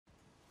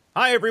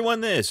Hi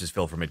everyone, this is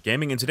Phil from It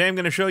Gaming, and today I'm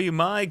going to show you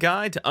my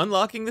guide to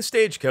unlocking the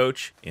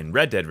Stagecoach in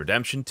Red Dead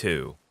Redemption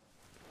 2.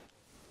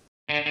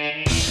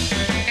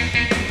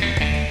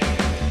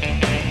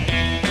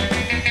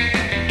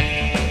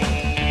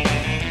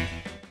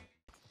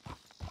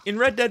 In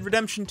Red Dead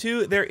Redemption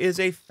 2, there is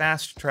a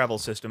fast travel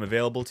system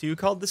available to you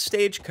called the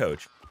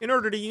Stagecoach. In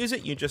order to use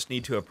it, you just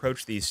need to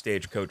approach these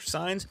Stagecoach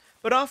signs,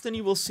 but often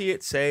you will see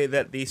it say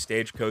that the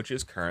Stagecoach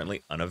is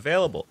currently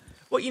unavailable.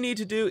 What you need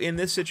to do in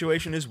this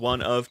situation is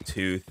one of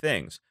two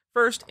things.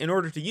 First, in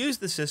order to use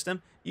the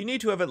system, you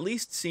need to have at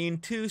least seen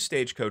two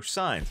Stagecoach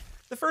signs.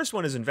 The first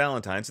one is in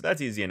Valentine, so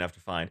that's easy enough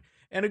to find,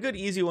 and a good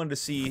easy one to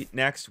see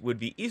next would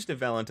be east of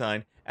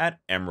Valentine at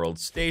Emerald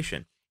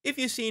Station. If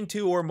you've seen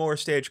two or more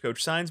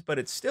Stagecoach signs, but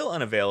it's still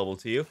unavailable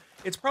to you,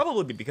 it's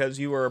probably because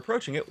you are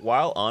approaching it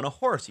while on a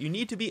horse. You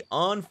need to be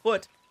on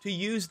foot to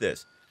use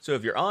this. So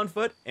if you're on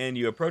foot and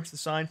you approach the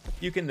sign,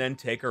 you can then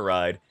take a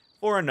ride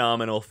for a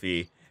nominal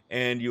fee,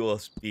 and you will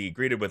be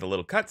greeted with a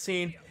little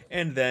cutscene,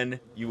 and then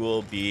you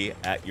will be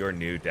at your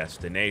new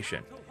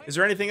destination. Is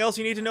there anything else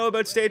you need to know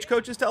about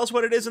Stagecoaches? Tell us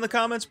what it is in the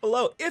comments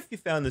below. If you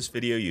found this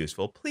video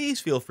useful, please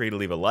feel free to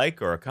leave a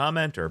like or a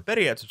comment, or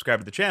better yet, subscribe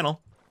to the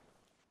channel.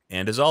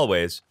 And as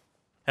always,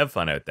 have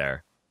fun out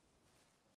there.